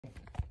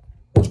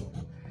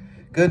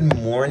Good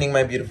morning,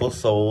 my beautiful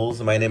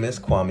souls. My name is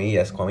Kwame,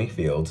 yes, Kwame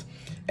Fields,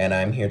 and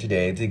I'm here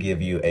today to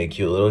give you a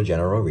cute little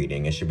general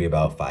reading. It should be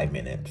about 5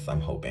 minutes,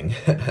 I'm hoping.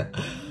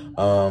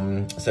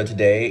 So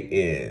today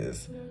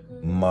is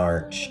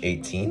March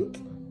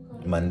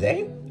 18th,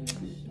 Monday.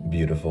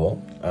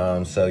 Beautiful.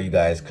 So you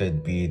guys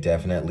could be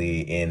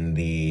definitely in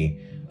the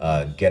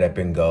get up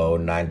and go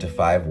 9 to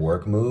 5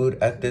 work mood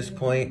at this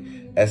point,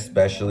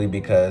 especially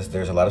because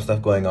there's a lot of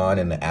stuff going on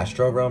in the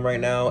astral realm right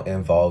now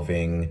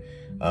involving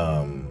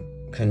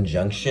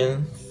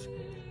conjunctions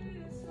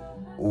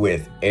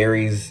with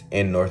Aries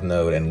in North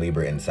Node and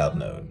Libra in South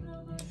Node.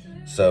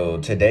 So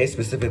today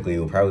specifically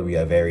will probably be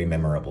a very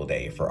memorable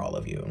day for all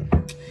of you.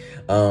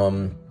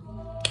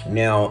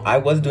 Now, I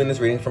was doing this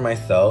reading for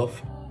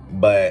myself,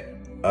 but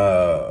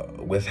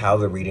with how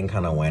the reading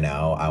kind of went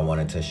out, I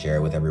wanted to share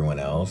it with everyone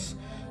else.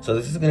 So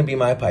this is going to be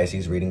my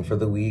Pisces reading for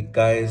the week,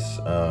 guys.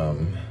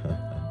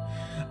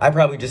 I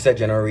probably just said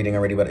general reading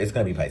already, but it's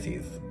going to be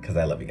Pisces because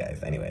I love you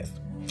guys anyways.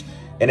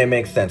 And it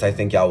makes sense. I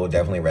think y'all will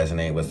definitely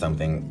resonate with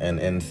something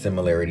in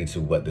similarity to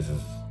what this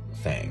is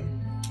saying.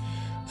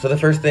 So the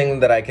first thing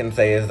that I can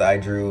say is I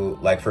drew,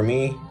 like for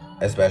me,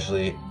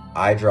 especially,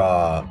 I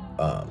draw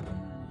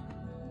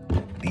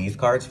these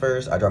cards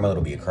first. I draw my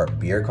little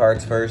beer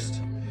cards first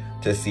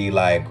to see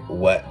like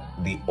what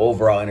the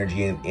overall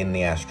energy in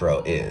the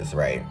astro is,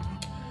 right?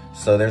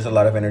 So there's a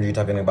lot of energy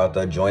talking about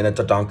the join the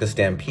Tatanka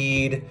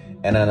Stampede,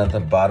 and then at the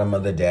bottom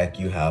of the deck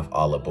you have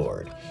all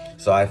aboard.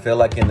 So I feel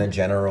like in the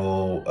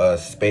general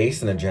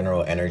space and the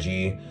general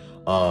energy,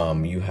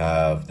 you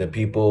have the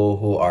people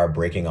who are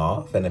breaking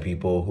off and the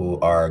people who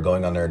are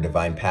going on their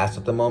divine paths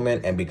at the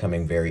moment and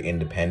becoming very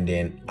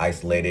independent,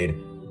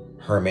 isolated,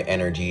 hermit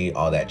energy,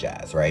 all that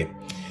jazz, right?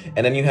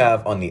 And then you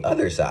have on the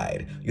other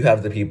side, you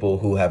have the people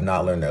who have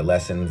not learned their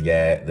lessons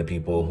yet, the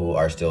people who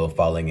are still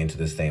falling into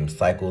the same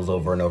cycles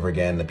over and over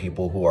again, the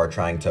people who are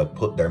trying to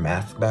put their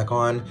mask back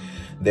on.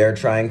 They're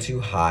trying to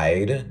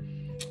hide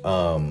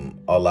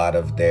a lot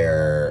of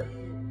their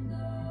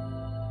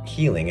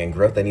healing and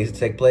growth that needs to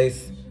take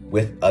place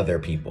with other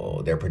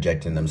people. They're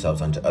projecting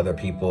themselves onto other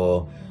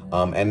people,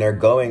 and they're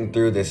going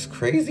through this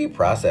crazy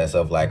process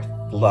of like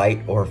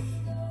fight or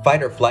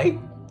flight.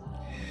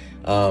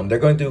 They're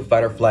going through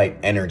fight or flight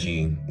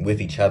energy with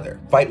each other.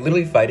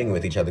 Literally fighting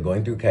with each other,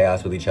 going through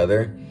chaos with each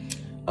other,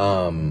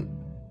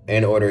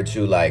 in order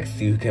to like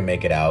see who can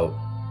make it out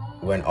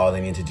when all they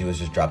need to do is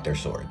just drop their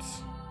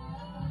swords.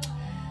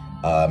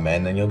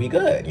 And then you'll be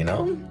good, you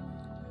know?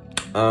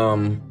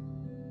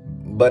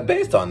 But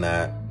based on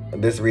that,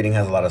 this reading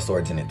has a lot of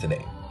swords in it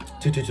today.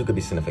 222 could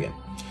be significant.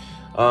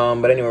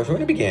 But anyways, we're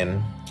gonna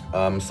begin.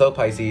 So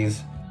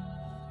Pisces,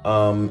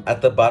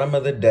 at the bottom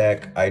of the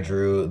deck, I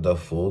drew the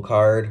Fool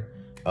card.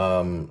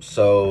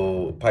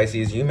 So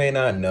Pisces, you may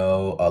not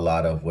know a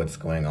lot of what's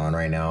going on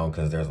right now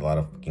because there's a lot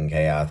of fucking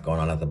chaos going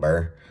on at the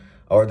Burr.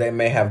 Or they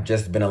may have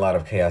just been a lot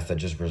of chaos that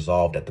just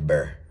resolved at the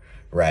Burr.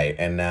 Right,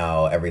 and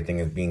now everything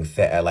is being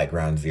set at like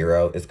ground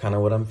zero is kind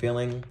of what I'm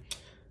feeling.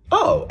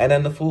 Oh, and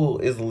then the Fool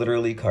is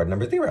literally card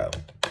number 0.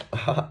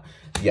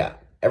 Yeah,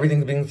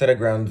 everything's being set at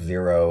ground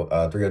zero.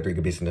 303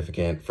 could be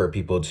significant for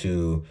people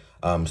to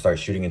start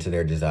shooting into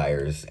their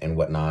desires and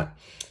whatnot.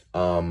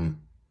 And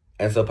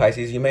so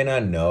Pisces, you may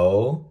not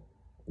know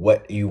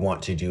what you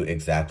want to do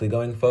exactly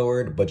going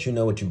forward, but you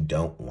know what you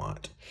don't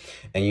want.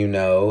 And you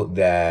know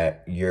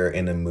that you're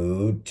in the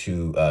mood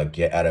to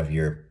get out of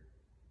your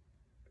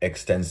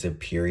extensive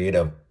period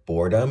of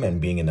boredom and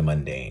being in the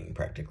mundane,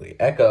 practically.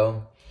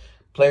 Echo,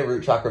 play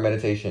Root Chakra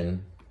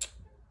Meditation.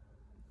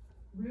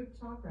 Root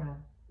Chakra,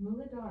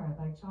 Muladhara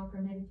by Chakra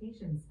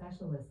Meditation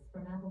Specialist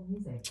from Apple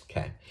Music.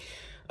 Okay.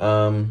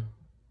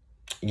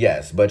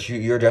 Yes, but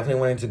you're definitely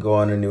wanting to go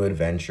on a new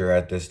adventure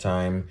at this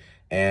time.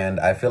 And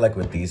I feel like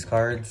with these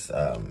cards,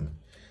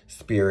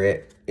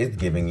 Spirit is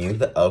giving you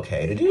the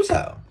okay to do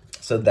so.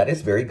 So that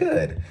is very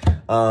good.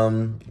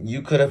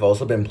 You could have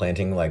also been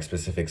planting like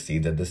specific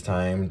seeds at this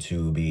time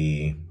to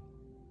be,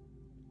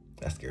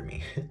 that scared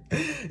me.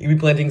 You'd be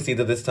planting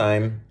seeds at this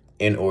time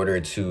in order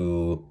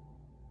to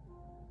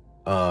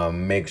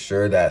make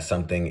sure that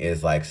something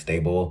is like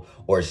stable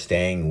or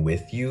staying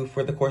with you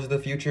for the course of the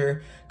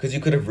future. Because you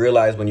could have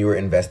realized when you were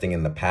investing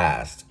in the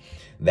past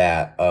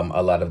that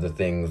a lot of the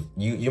things,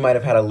 you might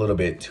have had a little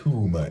bit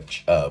too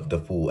much of the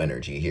Fool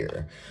energy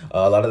here.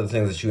 A lot of the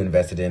things that you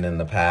invested in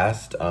the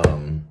past,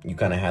 you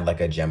kind of had like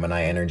a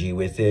Gemini energy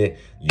with it.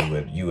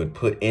 You would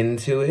put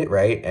into it,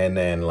 right? And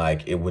then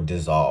like it would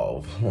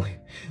dissolve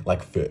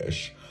like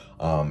fish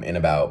in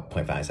about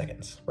 0.5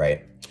 seconds,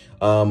 right?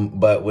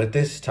 But with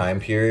this time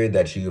period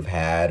that you've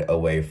had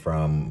away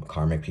from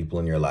karmic people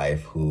in your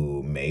life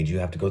who made you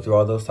have to go through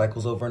all those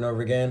cycles over and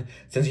over again,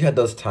 since you had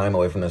those time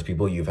away from those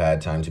people, you've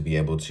had time to be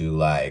able to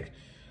like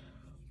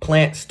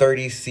plant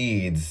sturdy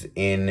seeds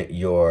in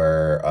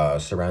your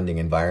surrounding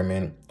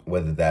environment,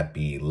 whether that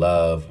be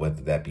love,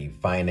 whether that be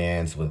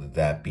finance, whether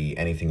that be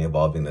anything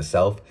involving the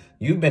self.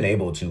 You've been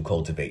able to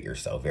cultivate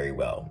yourself very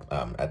well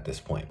at this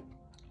point.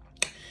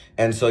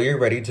 And so you're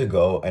ready to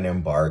go and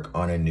embark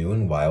on a new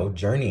and wild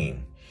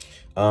journey.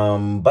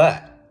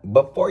 But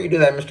before you do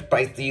that, Mr.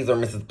 Pisces or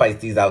Mrs.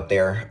 Pisces out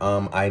there,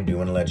 I do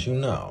want to let you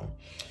know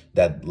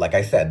that, like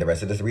I said, the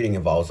rest of this reading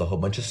involves a whole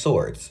bunch of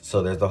swords.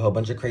 So there's a whole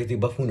bunch of crazy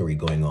buffoonery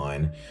going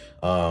on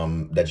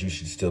that you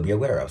should still be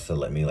aware of. So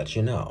let me let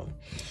you know.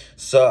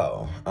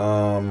 So,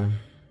 I'm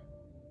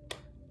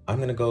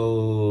going to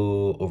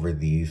go over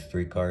these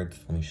 3 cards.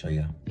 Let me show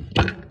you.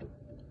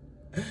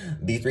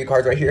 These 3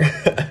 cards right here.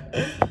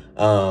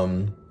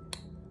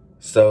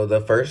 So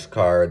the first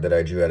card that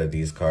I drew out of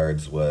these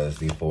cards was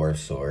the 4 of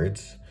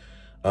Swords.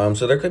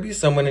 So there could be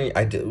someone in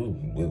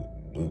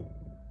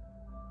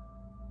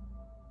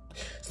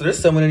So there's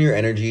someone in your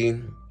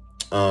energy.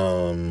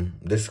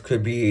 This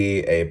could be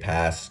a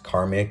past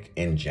karmic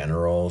in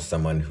general,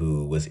 someone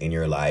who was in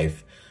your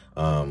life,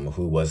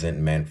 who wasn't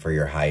meant for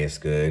your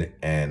highest good,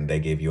 and they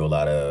gave you a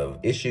lot of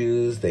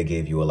issues, they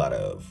gave you a lot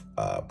of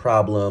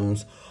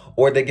problems,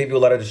 or they gave you a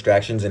lot of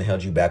distractions and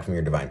held you back from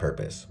your divine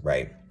purpose,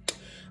 right?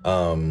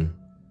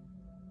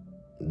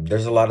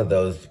 There's a lot of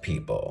those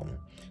people,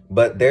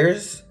 but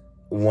there's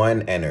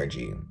one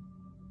energy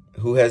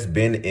who has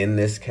been in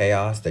this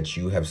chaos that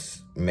you have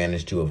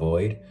managed to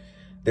avoid.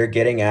 They're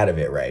getting out of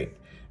it, right?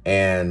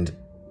 And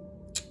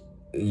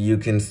you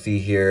can see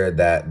here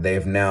that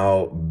they're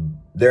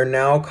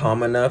now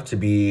calm enough to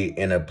be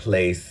in a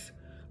place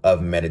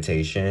of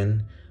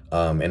meditation,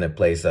 in a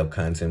place of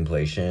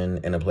contemplation,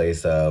 in a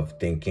place of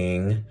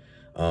thinking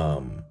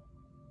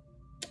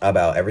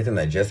about everything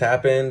that just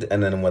happened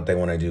and then what they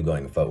want to do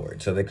going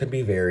forward. So they could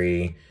be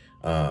very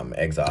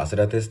exhausted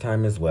at this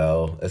time as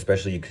well,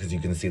 especially because you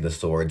can see the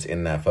swords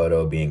in that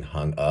photo being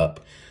hung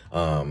up,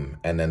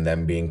 and then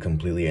them being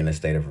completely in a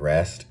state of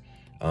rest.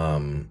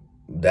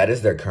 That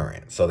is their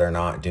current. So they're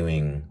not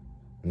doing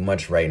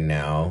much right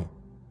now.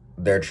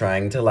 They're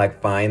trying to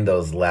like find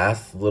those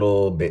last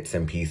little bits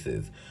and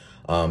pieces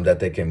that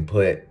they can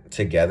put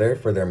together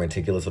for their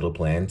meticulous little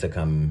plan to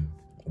come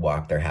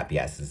walk their happy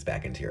asses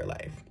back into your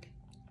life.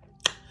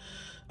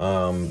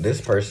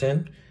 This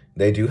person,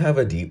 they do have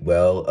a deep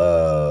well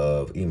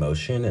of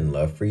emotion and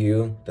love for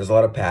you. There's a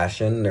lot of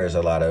passion. There's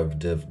a lot of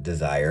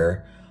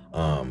desire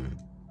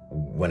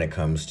when it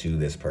comes to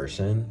this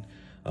person.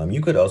 You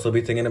could also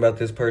be thinking about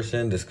this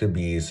person. This could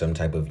be some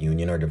type of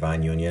union or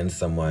divine union,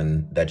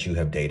 someone that you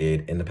have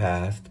dated in the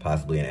past,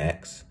 possibly an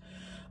ex.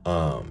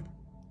 And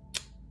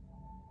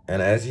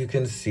as you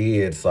can see,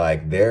 it's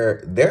like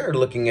they're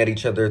looking at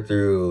each other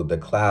through the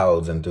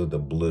clouds and through the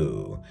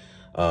blue.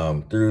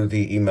 Through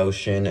the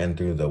emotion and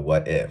through the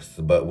what ifs.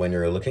 But when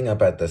you're looking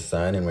up at the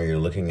sun and when you're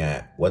looking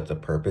at what the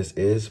purpose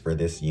is for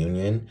this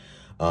union,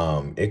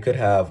 it could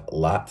have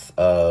lots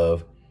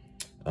of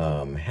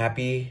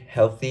happy,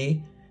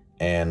 healthy,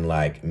 and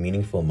like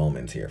meaningful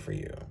moments here for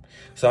you.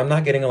 So I'm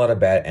not getting a lot of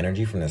bad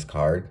energy from this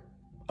card,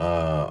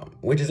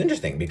 which is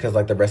interesting because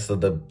like the rest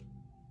of the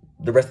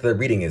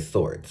reading is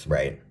swords,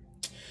 right?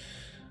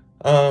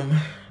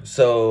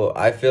 So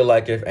I feel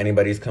like if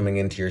anybody's coming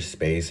into your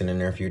space in the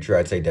near future,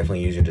 I'd say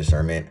definitely use your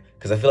discernment,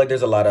 because I feel like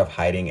there's a lot of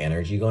hiding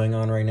energy going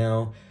on right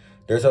now.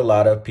 There's a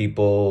lot of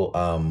people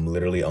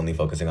literally only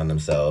focusing on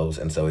themselves,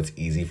 and so it's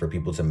easy for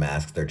people to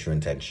mask their true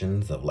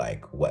intentions of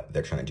like what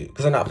they're trying to do,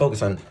 because they're not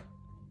focused on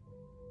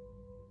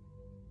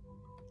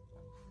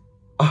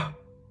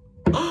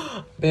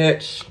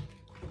bitch,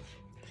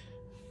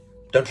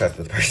 don't trust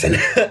this person.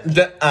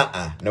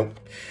 Nope.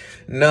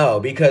 No,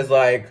 because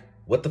like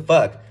what the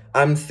fuck?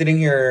 I'm sitting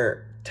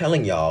here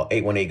telling y'all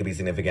 818 could be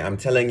significant. I'm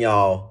telling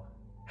y'all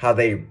how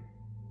they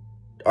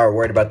are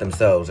worried about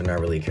themselves and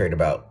not really cared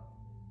about.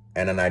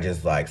 And then I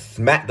just like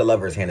smack the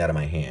lover's hand out of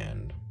my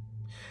hand.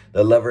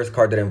 The lover's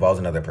card that involves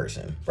another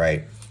person,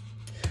 right?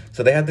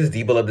 So they have this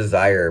deep well of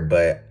desire,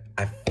 but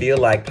I feel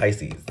like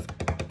Pisces,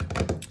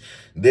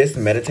 this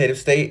meditative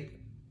state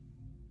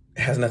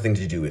has nothing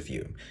to do with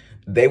you.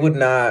 They would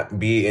not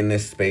be in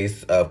this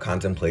space of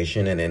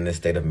contemplation and in this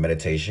state of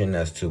meditation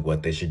as to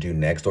what they should do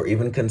next, or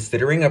even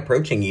considering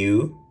approaching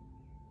you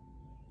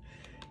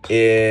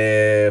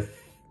if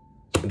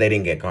they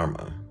didn't get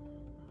karma,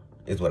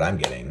 is what I'm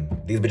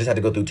getting. These bitches had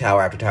to go through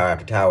tower after tower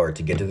after tower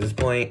to get to this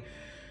point.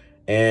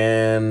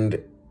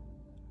 And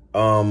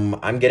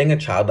I'm getting a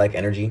childlike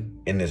energy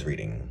in this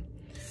reading,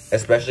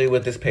 especially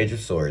with this Page of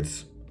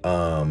Swords.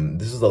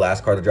 This is the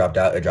last card that dropped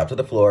out. It dropped to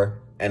the floor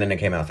and then it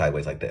came out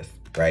sideways like this,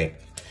 right?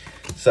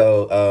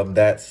 So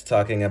that's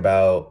talking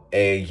about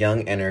a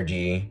young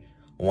energy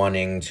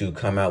wanting to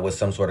come out with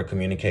some sort of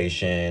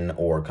communication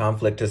or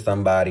conflict to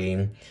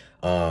somebody.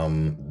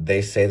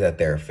 They say that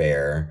they're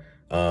fair,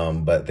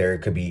 but there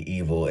could be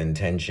evil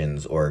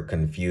intentions or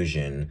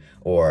confusion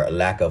or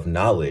lack of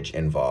knowledge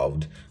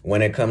involved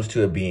when it comes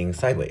to it being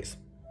sideways.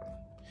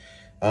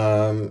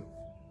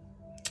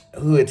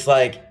 It's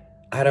like,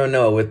 I don't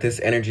know, with this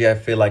energy, I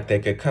feel like they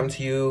could come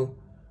to you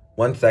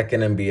 1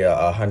 second and be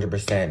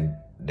 100%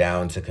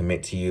 down to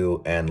commit to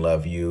you and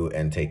love you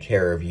and take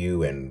care of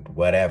you and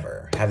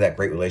whatever, have that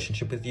great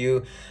relationship with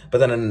you, but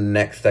then in the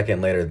next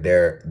second later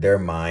their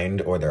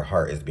mind or their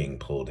heart is being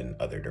pulled in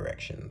other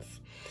directions.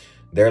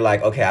 They're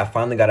like, okay, I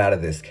finally got out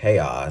of this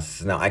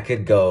chaos, now I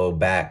could go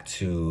back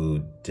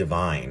to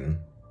divine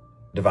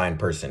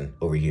person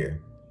over here.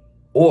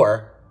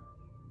 Or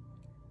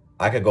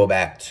I could go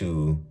back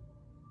to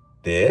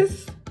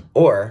this,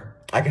 or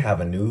I could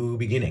have a new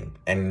beginning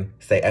and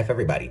say F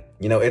everybody.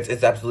 You know,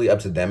 it's absolutely up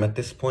to them at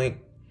this point.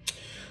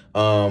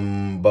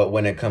 But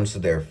when it comes to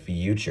their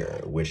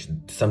future, which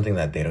something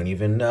that they don't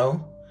even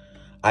know,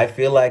 I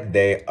feel like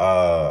they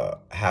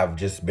have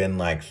just been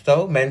like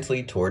so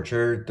mentally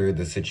tortured through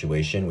the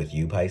situation with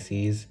you,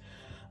 Pisces,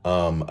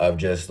 of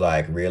just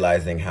like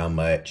realizing how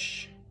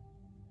much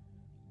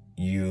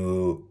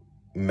you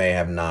may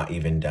have not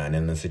even done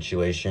in the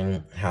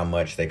situation, how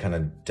much they kind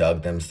of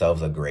dug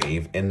themselves a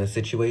grave in the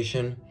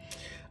situation.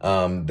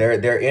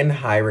 They're in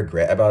high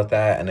regret about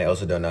that, and they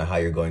also don't know how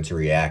you're going to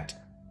react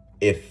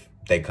if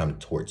they come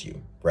towards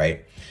you,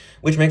 right?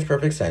 Which makes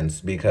perfect sense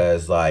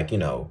because, like, you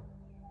know,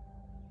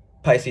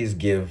 Pisces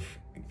give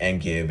and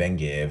give and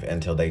give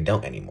until they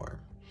don't anymore.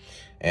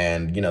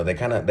 And, you know, they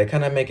kind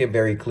of make it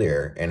very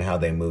clear in how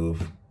they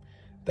move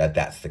that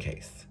that's the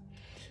case.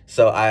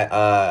 So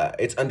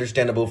it's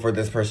understandable for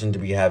this person to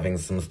be having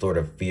some sort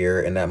of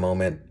fear in that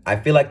moment. I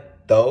feel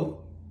like,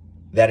 though,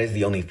 that is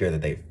the only fear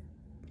that they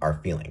are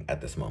feeling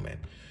at this moment.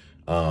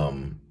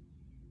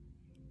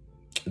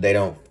 They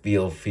don't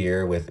feel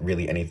fear with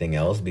really anything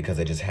else because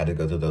they just had to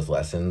go through those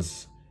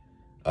lessons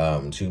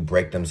to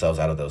break themselves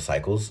out of those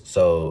cycles.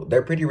 So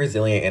they're pretty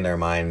resilient in their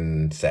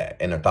mindset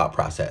and their thought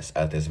process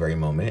at this very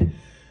moment.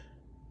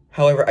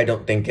 However, I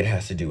don't think it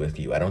has to do with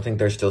you. I don't think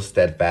they're still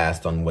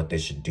steadfast on what they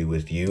should do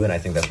with you. And I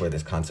think that's where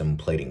this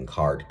contemplating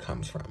card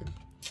comes from.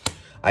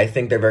 I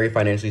think they're very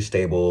financially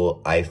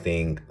stable. I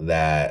think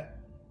that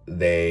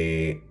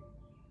they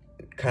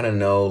kind of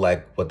know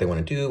like what they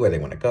want to do, where they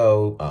want to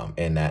go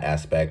in that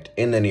aspect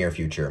in the near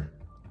future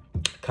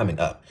coming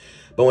up.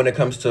 But when it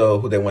comes to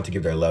who they want to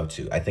give their love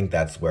to, I think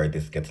that's where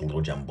this gets a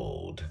little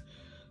jumbled.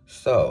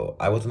 So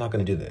I was not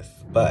going to do this,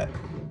 but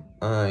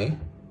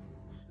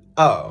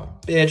oh,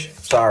 bitch,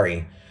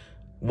 sorry.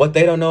 What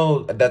they don't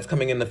know that's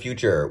coming in the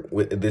future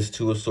with this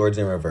Two of Swords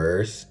in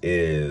reverse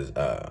is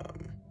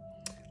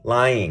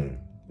lying,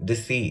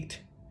 deceit,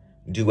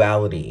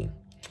 duality.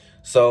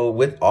 So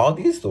with all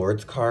these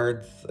swords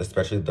cards,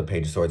 especially the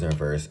Page of Swords in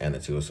reverse and the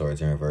Two of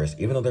Swords in reverse,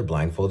 even though they're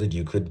blindfolded,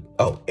 you could...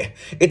 Oh,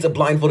 it's a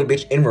blindfolded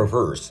bitch in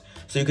reverse.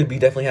 So you could be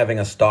definitely having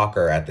a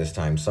stalker at this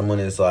time. Someone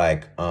is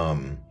like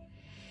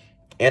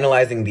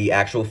analyzing the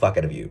actual fuck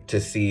out of you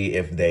to see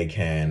if they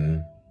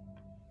can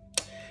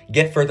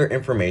get further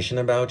information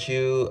about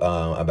you,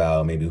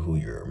 about maybe who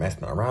you're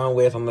messing around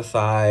with on the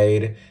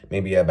side,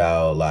 maybe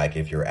about like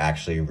if you're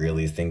actually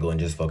really single and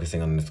just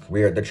focusing on this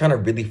career. They're trying to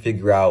really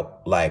figure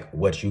out like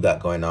what you got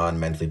going on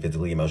mentally,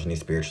 physically, emotionally,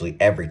 spiritually,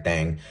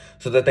 everything,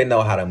 so that they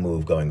know how to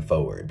move going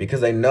forward.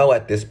 Because they know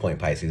at this point,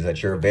 Pisces,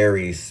 that you're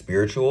very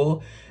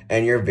spiritual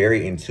and you're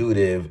very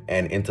intuitive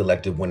and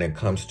intellective when it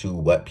comes to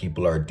what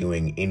people are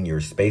doing in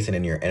your space and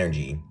in your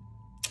energy.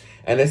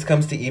 And this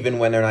comes to even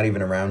when they're not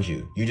even around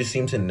you. You just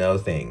seem to know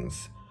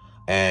things.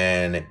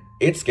 And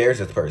it scares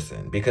this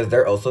person because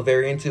they're also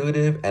very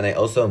intuitive and they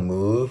also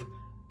move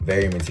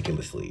very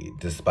meticulously.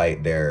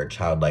 Despite their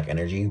childlike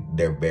energy,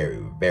 they're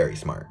very, very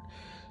smart.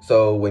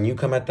 So when you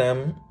come at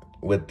them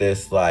with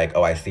this like,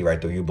 oh, I see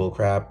right through you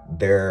bullcrap,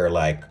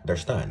 they're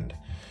stunned.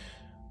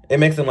 It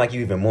makes them like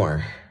you even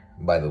more,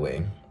 by the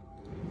way.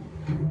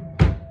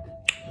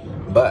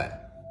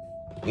 But,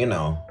 you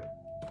know,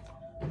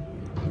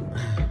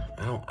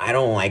 I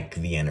don't like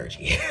the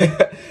energy.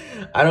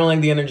 I don't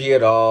like the energy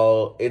at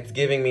all. It's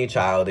giving me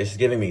childish. It's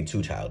giving me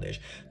too childish.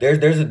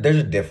 There's a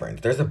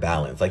difference. There's a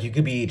balance. Like you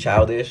could be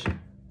childish,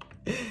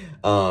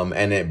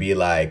 and it be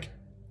like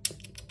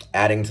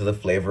adding to the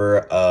flavor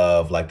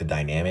of like the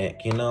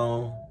dynamic, you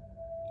know.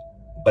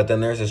 But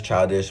then there's this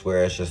childish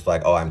where it's just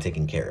like, oh, I'm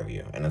taking care of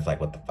you, and it's like,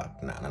 what the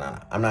fuck? Nah.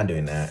 I'm not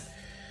doing that.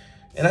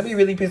 And that'd be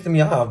really pissing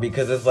me off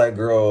because it's like,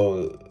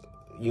 girl,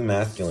 you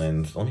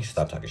masculines, let me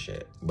stop talking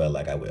shit. But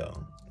like, I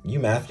will. You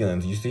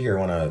masculines, you sit here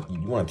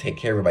you wanna take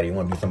care of everybody, you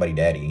wanna be somebody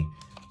daddy,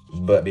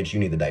 but bitch, you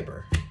need the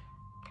diaper.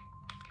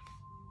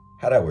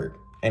 How'd that work?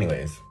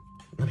 Anyways,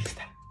 let me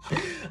stop.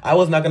 I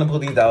was not gonna pull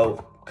these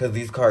out because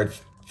these cards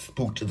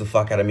spooked the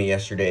fuck out of me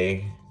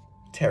yesterday.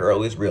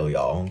 Tarot is real,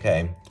 y'all,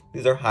 okay?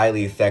 These are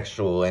highly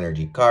sexual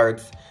energy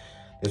cards.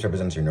 This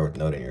represents your North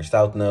Node and your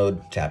South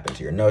Node. Tap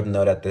into your North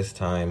Node at this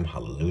time.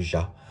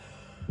 Hallelujah.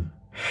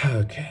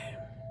 Okay.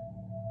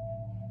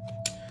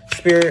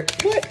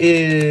 Spirit, what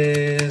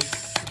is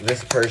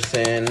this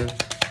person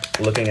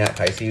looking at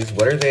Pisces?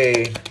 What are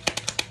they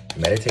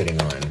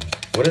meditating on?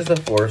 What is the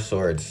Four of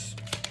Swords?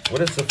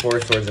 What is the Four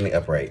of Swords in the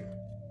upright?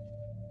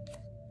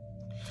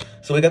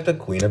 So we got the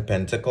Queen of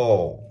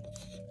Pentacles.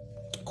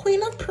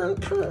 Queen of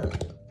Pentacles.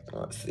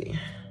 Let's see.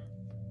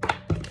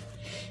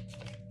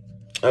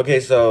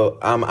 Okay, so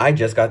I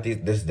just got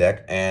this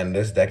deck, and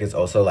this deck is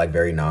also like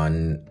very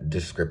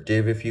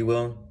non-descriptive, if you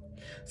will.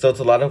 So it's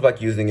a lot of like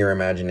using your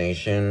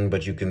imagination,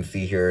 but you can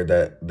see here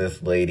that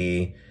this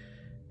lady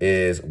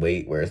is,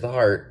 wait, where's the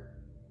heart?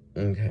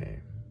 Okay.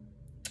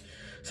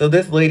 So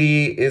this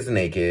lady is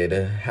naked,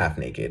 half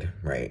naked,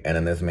 right? And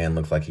then this man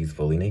looks like he's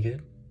fully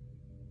naked.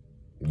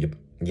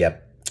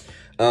 Yep.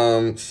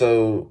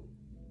 So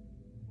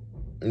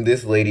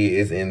This lady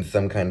is in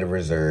some kind of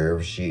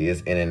reserve. She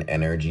is in an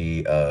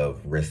energy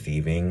of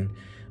receiving.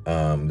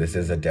 This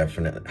is a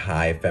definite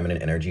high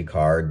feminine energy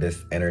card.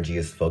 This energy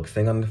is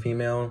focusing on the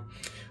female.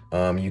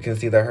 You can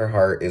see that her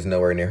heart is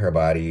nowhere near her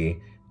body.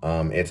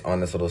 It's on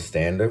this little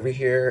stand over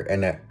here,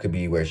 and that could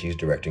be where she's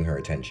directing her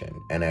attention.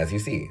 And as you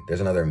see, there's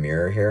another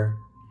mirror here.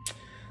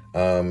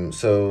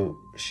 So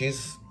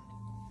she's,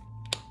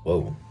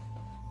 whoa.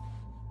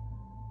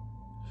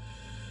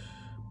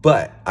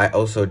 But I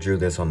also drew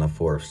this on the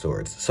Four of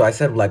Swords. So I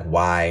said, like,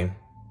 why?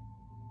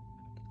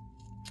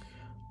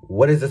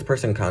 What is this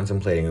person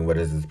contemplating and what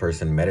is this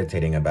person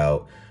meditating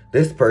about?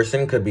 This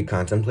person could be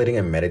contemplating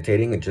and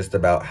meditating just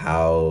about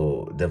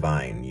how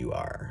divine you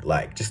are.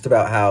 Like, just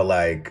about how,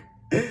 like,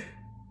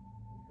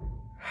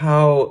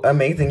 how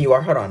amazing you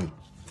are. Hold on,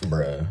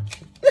 bruh.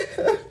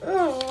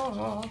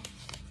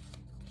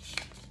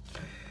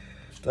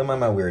 Don't mind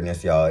my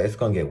weirdness, y'all. It's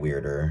gonna get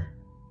weirder.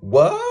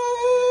 What?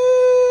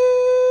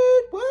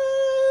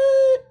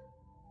 What?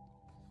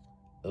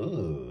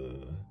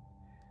 Ooh.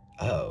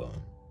 Oh.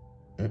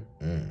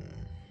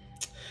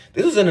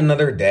 This is in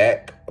another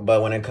deck,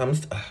 but when it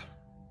comes to...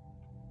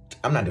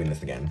 I'm not doing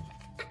this again.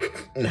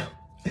 No.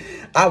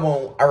 I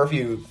won't. I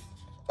refuse.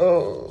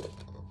 Oh.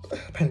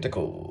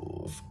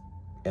 Pentacles.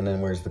 And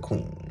then where's the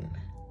Queen?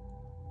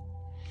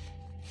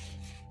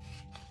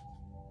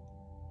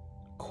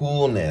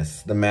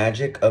 Coolness. The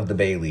magic of the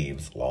bay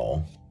leaves.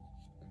 Lol.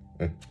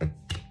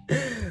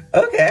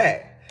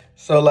 Okay.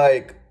 So,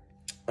 like,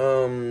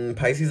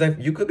 Pisces,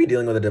 you could be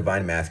dealing with a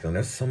divine masculine.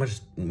 There's so much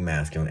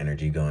masculine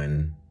energy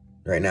going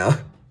right now.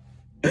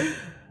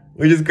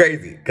 Which is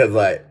crazy. Because,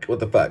 like, what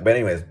the fuck? But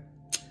anyways.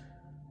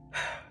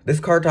 This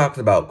card talks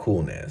about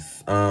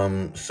coolness.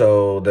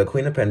 So the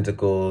Queen of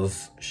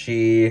Pentacles,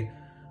 she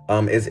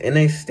is in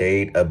a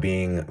state of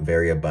being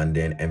very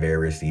abundant and very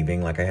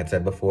receiving, like I had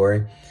said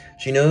before.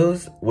 She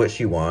knows what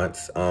she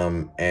wants,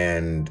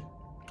 and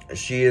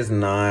she is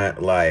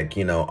not, like,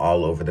 you know,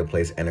 all over the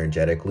place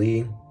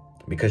energetically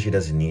because she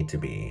doesn't need to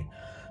be.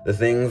 The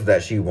things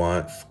that she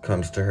wants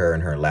comes to her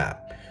in her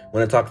lap.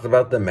 When it talks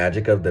about the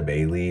magic of the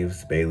bay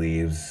leaves,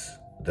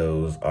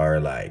 those are,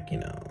 like, you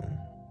know,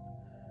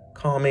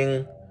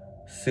 calming,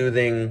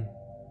 soothing,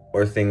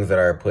 or things that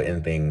are put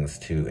in things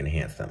to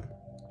enhance them.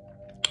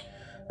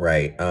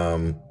 Right.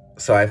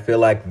 So I feel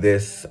like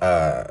this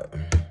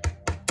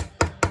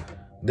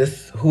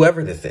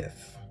whoever this is,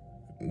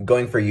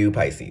 going for you,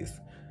 Pisces,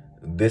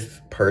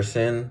 this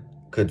person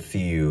could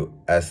see you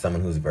as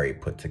someone who's very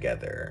put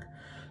together.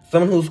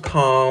 Someone who's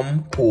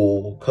calm,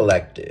 cool,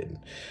 collected.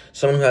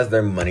 Someone who has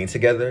their money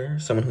together.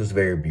 Someone who's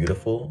very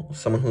beautiful.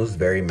 Someone who's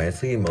very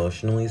mentally,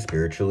 emotionally,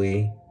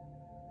 spiritually,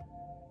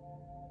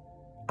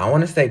 I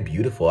want to say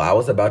beautiful. I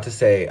was about to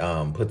say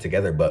put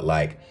together, but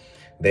like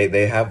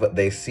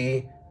they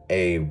see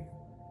a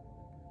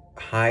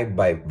high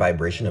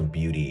vibration of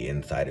beauty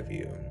inside of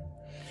you.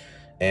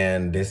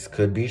 And this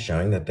could be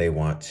showing that they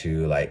want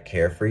to, like,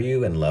 care for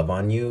you and love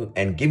on you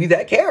and give you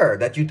that care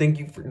that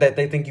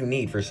they think you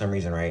need for some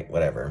reason, right?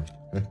 Whatever.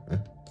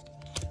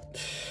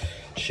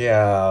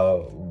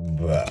 Ciao.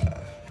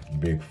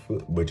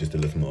 Bigfoot, which is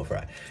still a small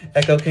fry.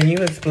 Echo, can you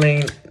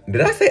explain?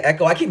 Did I say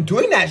echo? I keep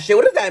doing that shit.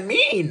 What does that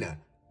mean?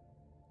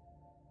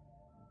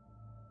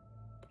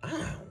 I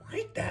don't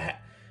like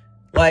that.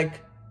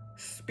 Like,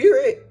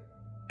 spirit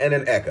and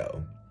an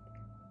echo.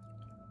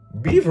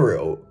 Be for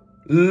real.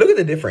 Look at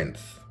the difference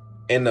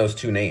in those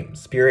two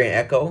names. Spirit and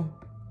echo.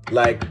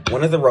 Like,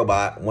 one is a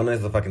robot, one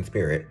is a fucking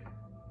spirit.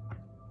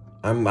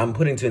 I'm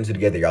putting two and two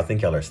together. Y'all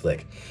think y'all are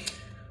slick.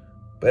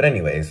 But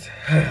anyways.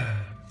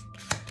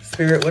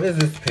 Spirit, what is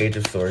this Page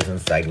of Swords and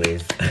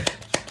sideways?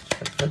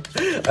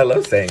 I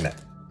love saying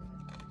that.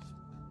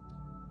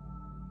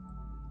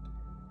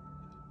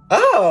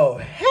 Oh,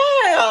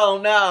 hell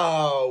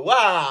no.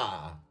 Wow.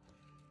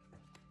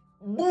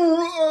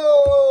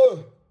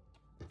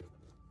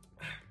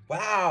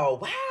 Wow.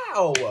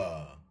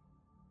 Wow.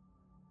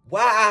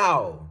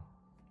 Wow.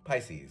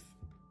 Pisces.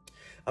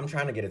 I'm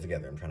trying to get it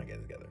together.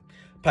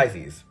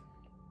 Pisces.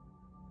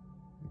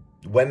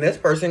 When this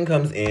person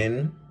comes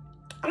in,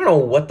 I don't know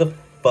what the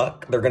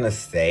fuck they're gonna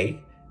say.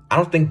 I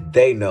don't think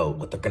they know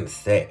what they're gonna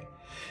say.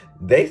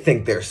 They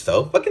think they're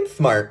so fucking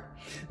smart.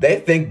 They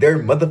think they're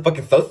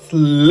motherfucking so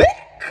slick.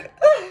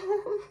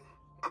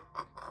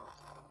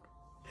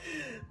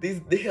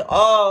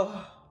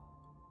 Oh.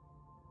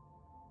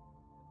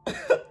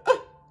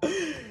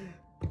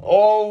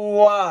 Oh,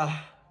 wow.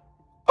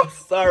 I'm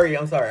sorry.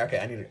 Okay,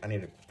 I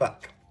need to,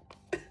 fuck.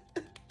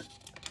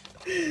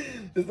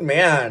 This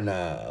man,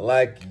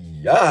 like,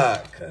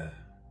 yuck.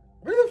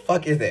 Where the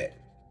fuck is it?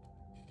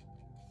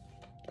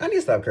 I need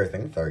to stop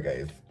cursing. Sorry,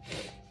 guys.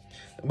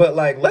 But,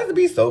 like, let's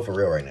be so for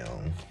real right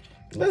now.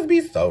 Let's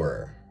be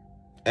sober.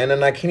 And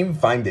then I can't even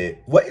find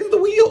it. What is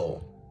the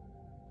wheel?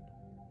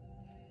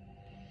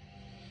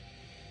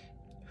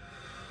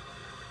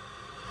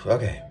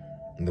 Okay.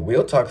 The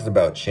wheel talks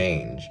about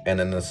change and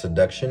then the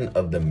seduction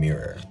of the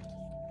mirror.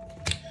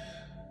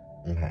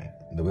 Okay.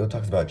 The wheel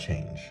talks about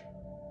change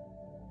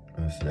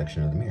and the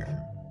seduction of the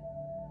mirror.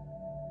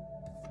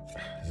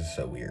 This is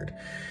so weird.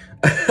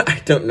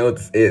 I don't know what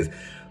this is.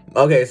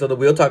 Okay, so the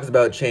wheel talks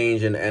about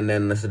change and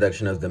then the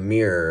seduction of the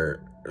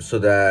mirror. So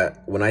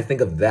that when I think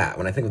of that,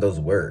 when I think of those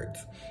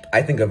words,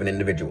 I think of an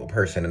individual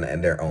person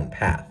and their own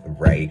path,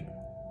 right?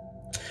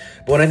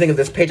 But when I think of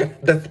this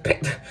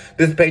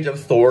page of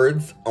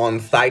swords on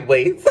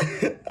sideways,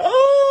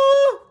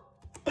 oh,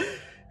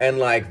 and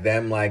like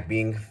them like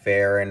being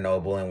fair and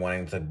noble and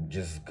wanting to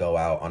just go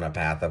out on a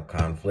path of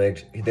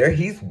conflict,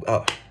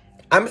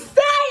 I'm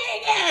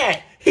saying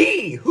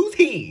it. Who's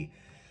he?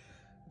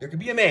 There could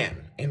be a man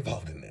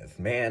involved in this,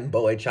 man,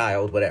 boy,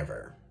 child,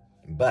 whatever,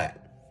 but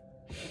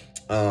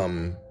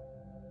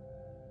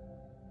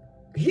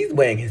he's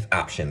weighing his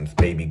options,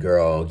 baby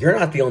girl. You're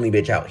not the only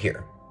bitch out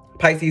here.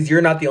 Pisces,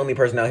 you're not the only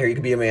person out here. You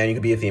could be a man, you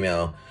could be a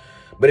female.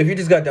 But if you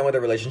just got done with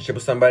a relationship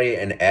with somebody,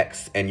 an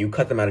ex, and you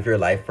cut them out of your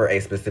life for a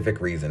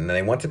specific reason, and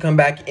they want to come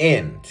back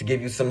in to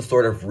give you some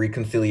sort of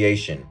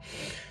reconciliation,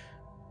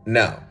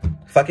 no.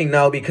 Fucking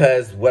no,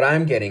 because what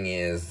I'm getting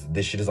is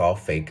this shit is all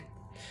fake.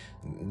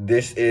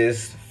 This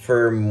is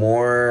for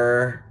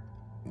more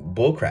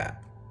bullcrap.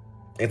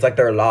 It's like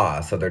they're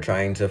lost, so they're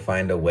trying to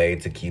find a way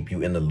to keep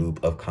you in the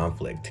loop of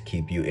conflict, to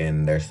keep you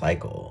in their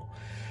cycle.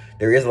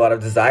 There is a lot of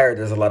desire,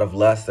 there's a lot of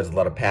lust, there's a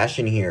lot of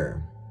passion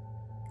here.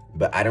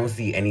 But I don't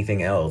see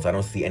anything else. I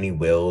don't see any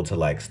will to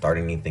like start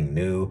anything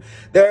new.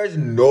 There's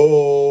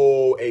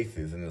no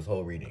aces in this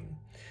whole reading.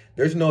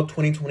 There's no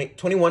 21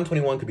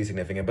 could be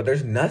significant, but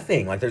there's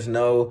nothing. Like there's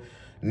no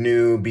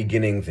new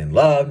beginnings in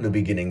love, new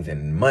beginnings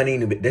in money.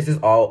 This is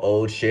all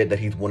old shit that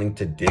he's wanting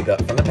to dig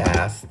up from the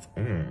past.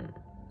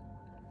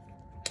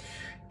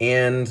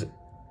 And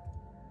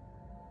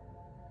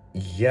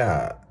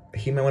yeah,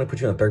 he might want to put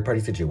you in a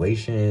third-party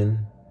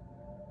situation.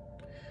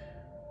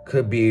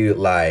 Could be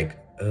like,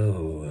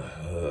 oh,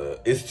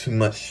 it's too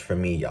much for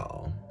me,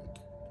 y'all.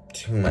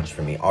 Too much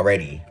for me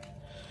already.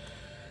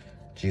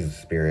 Jesus,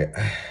 Spirit.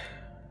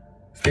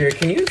 Spirit,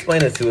 can you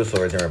explain the Two of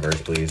Swords in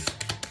reverse, please?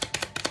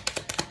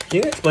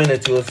 Can you explain the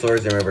Two of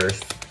Swords in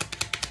reverse?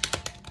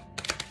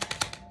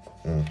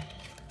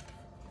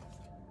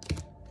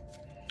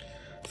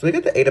 So we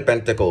get the Eight of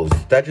Pentacles.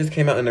 That just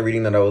came out in the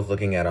reading that I was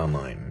looking at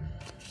online.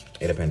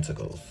 Eight of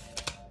Pentacles.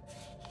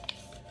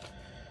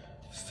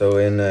 So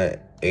in the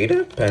Eight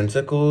of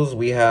Pentacles,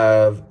 we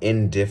have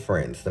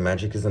indifference. The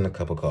magic is in a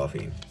cup of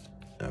coffee.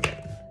 Okay.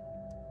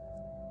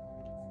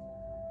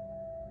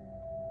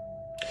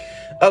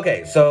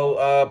 Okay,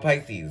 so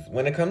Pisces,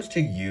 when it comes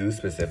to you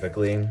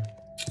specifically,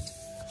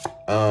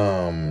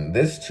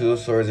 this Two of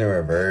Swords in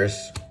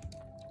reverse,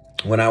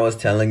 when I was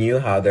telling you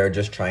how they're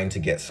just trying to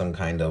get some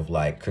kind of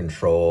like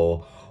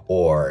control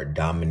or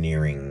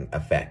domineering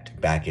effect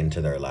back into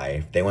their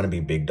life. They want to be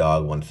big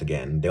dog once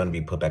again. They want to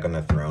be put back on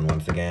the throne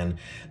once again.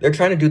 They're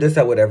trying to do this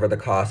at whatever the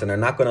cost, and they're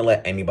not going to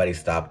let anybody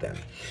stop them.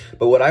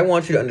 But what I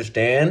want you to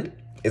understand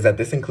is that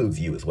this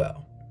includes you as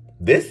well.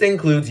 This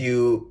includes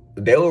you.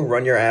 They will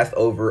run your ass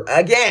over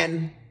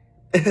again,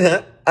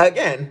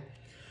 again,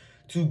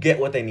 to get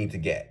what they need to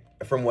get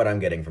from what I'm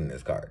getting from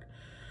this card.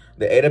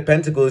 The Eight of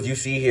Pentacles, you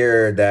see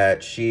here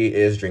that she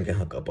is drinking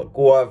her cup of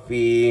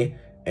coffee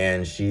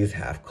and she's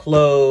half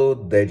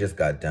clothed. They just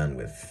got done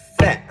with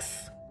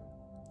sex.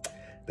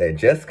 They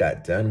just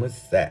got done with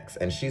sex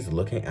and she's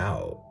looking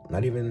out.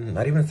 Not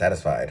even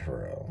satisfied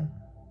for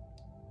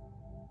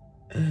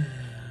real.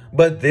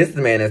 But this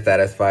man is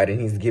satisfied and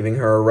he's giving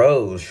her a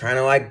rose, trying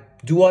to like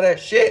do all that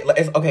shit.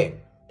 Like, okay,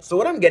 so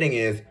what I'm getting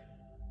is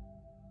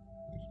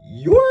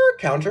your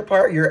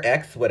counterpart, your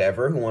ex,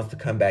 whatever, who wants to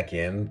come back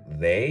in,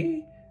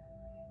 they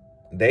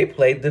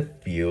played the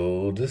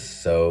field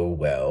so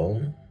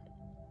well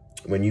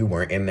when you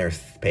weren't in their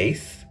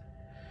space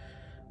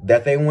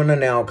that they want to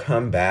now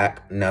come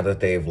back now that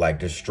they've like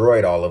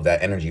destroyed all of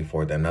that energy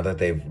for them. Now that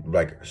they've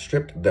like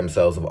stripped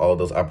themselves of all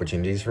those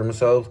opportunities for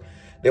themselves,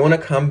 they want to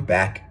come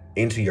back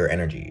into your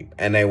energy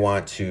and they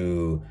want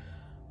to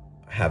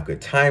have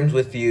good times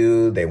with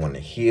you. They want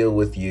to heal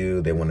with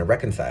you. They want to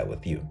reconcile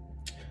with you.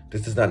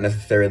 This does not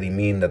necessarily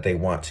mean that they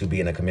want to be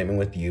in a commitment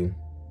with you.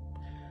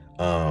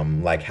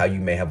 Like how you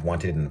may have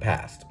wanted in the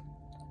past.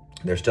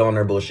 They're still on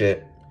their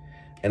bullshit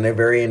and they're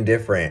very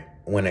indifferent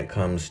when it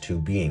comes to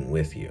being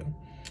with you.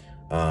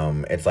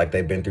 It's like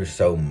they've been through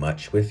so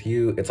much with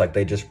you. It's like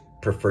they just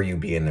prefer you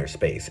be in their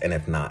space. And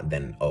if not,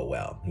 then oh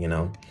well, you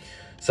know?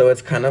 So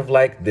it's kind of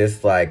like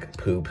this like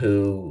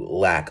poo-poo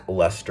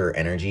lackluster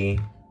energy.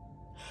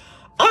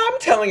 I'm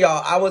telling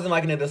y'all, I wasn't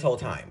liking it this whole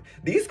time.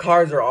 These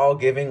cards are all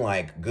giving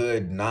like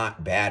good,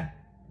 not bad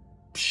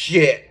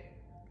shit.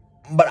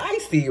 But I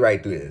see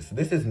right through this.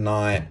 This is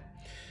not,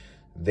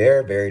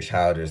 they're very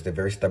childish. They're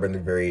very stubborn.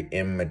 They're very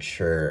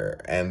immature.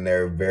 And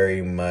they're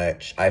very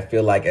much, I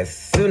feel like as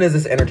soon as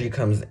this energy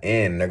comes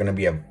in, they're going to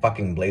be a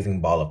fucking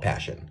blazing ball of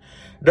passion.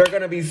 They're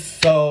going to be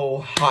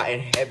so hot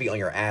and heavy on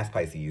your ass,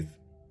 Pisces.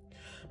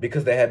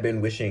 Because they have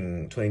been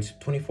wishing,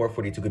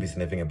 2442 could be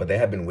significant, but they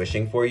have been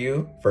wishing for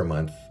you for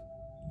months,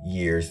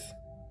 years,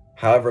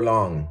 however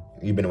long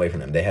you've been away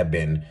from them. They have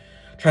been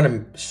trying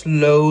to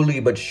slowly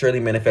but surely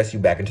manifest you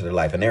back into their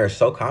life. And they are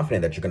so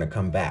confident that you're going to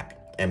come back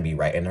and be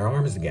right in their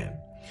arms again.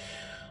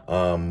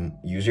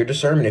 Use your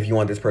discernment if you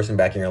want this person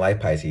back in your life,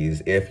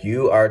 Pisces. If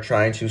you are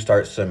trying to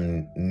start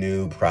some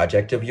new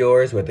project of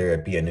yours, whether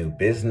it be a new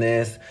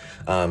business,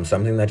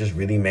 something that just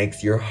really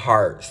makes your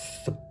heart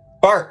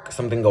spark,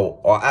 something go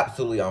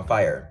absolutely on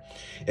fire.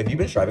 If you've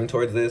been striving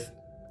towards this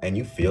and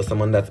you feel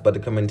someone that's about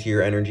to come into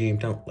your energy,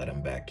 don't let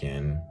them back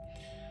in.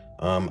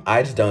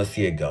 I just don't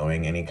see it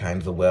going any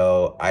kinds of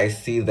well. I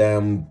see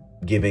them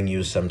giving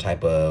you some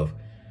type of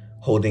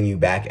holding you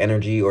back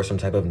energy or some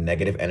type of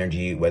negative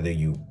energy, whether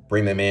you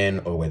bring them in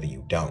or whether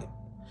you don't.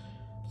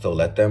 So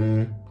let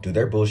them do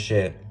their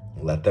bullshit.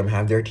 Let them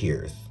have their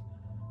tears.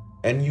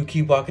 And you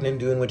keep walking and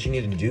doing what you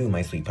need to do,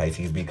 my sweet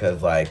Pisces,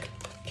 because like,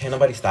 can't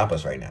nobody stop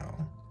us right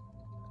now.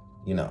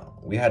 You know,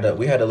 we had to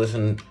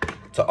listen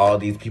to all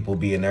these people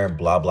being their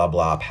blah, blah,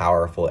 blah,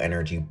 powerful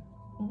energy,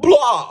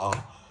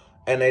 blah,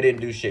 and they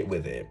didn't do shit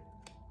with it.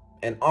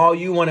 And all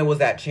you wanted was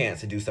that chance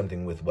to do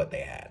something with what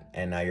they had.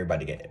 And now you're about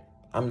to get it.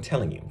 I'm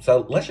telling you.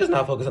 So let's just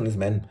not focus on these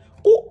men.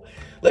 Ooh,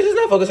 let's just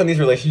not focus on these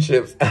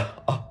relationships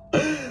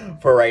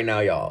for right now,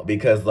 y'all.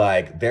 Because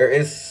like, there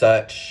is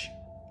such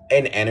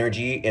an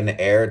energy in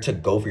the air to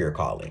go for your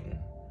calling.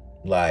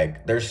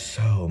 Like, there's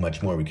so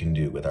much more we can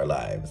do with our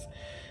lives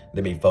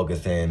than be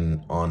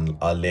focusing on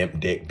a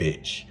limp dick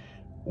bitch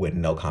with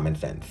no common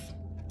sense.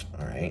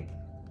 All right.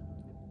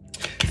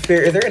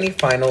 Spirit, is there any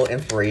final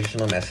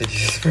inspirational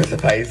messages for the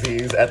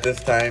Pisces at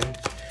this time?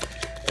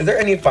 Is there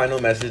any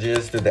final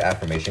messages through the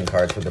affirmation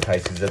cards for the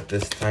Pisces at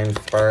this time,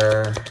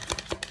 Spur?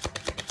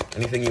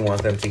 Anything you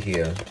want them to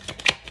hear?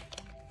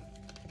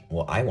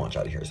 Well, I want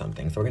y'all to hear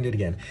something, so we're gonna do it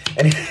again.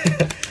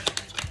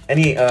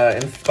 Any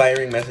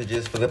inspiring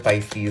messages for the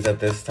Pisces at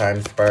this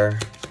time, Spur?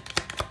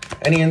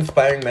 Any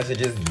inspiring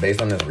messages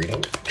based on this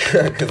reading?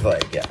 Because,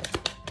 like, yeah.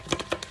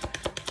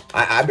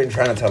 I've been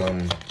trying to tell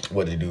them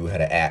what to do, how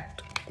to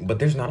act, but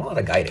there's not a lot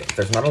of guidance.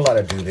 There's not a lot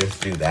of do this,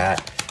 do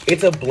that.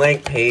 It's a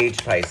blank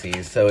page,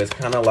 Pisces, so it's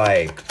kind of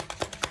like,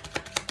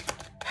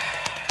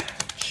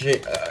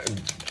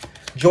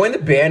 join the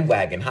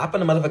bandwagon. Hop on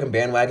the motherfucking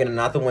bandwagon, and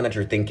not the one that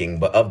you're thinking,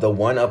 but of the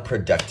one of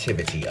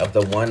productivity, of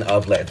the one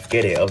of let's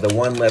get it, of the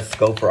one let's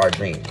go for our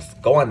dreams.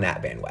 Go on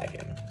that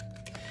bandwagon,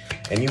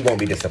 and you won't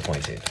be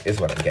disappointed,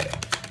 is what I'm getting.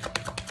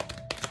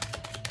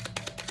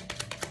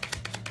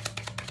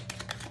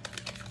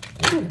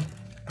 Ooh,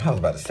 I was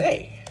about to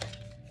say.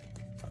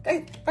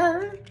 Okay,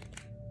 burn.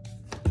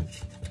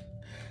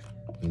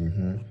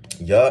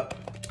 Yup.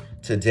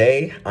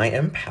 Today, I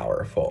am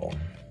powerful.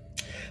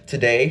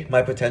 Today,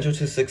 my potential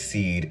to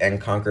succeed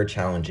and conquer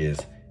challenges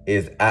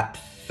is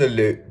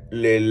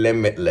absolutely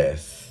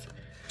limitless.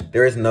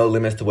 There is no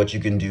limits to what you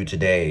can do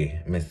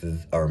today,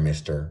 Mrs. or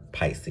Mr.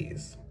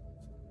 Pisces.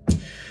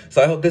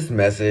 So I hope this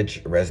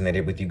message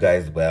resonated with you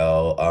guys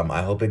well.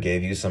 I hope it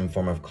gave you some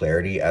form of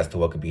clarity as to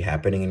what could be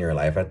happening in your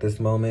life at this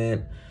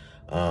moment.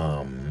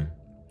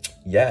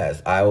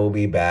 Yes, I will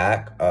be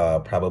back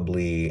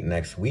probably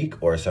next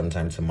week or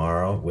sometime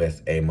tomorrow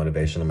with a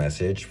motivational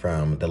message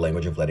from The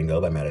Language of Letting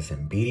Go by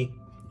Madison Beatty.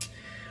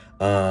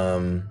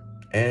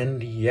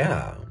 And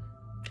yeah,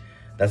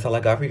 that's all I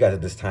got for you guys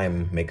at this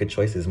time. Make good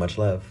choices. Much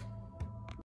love.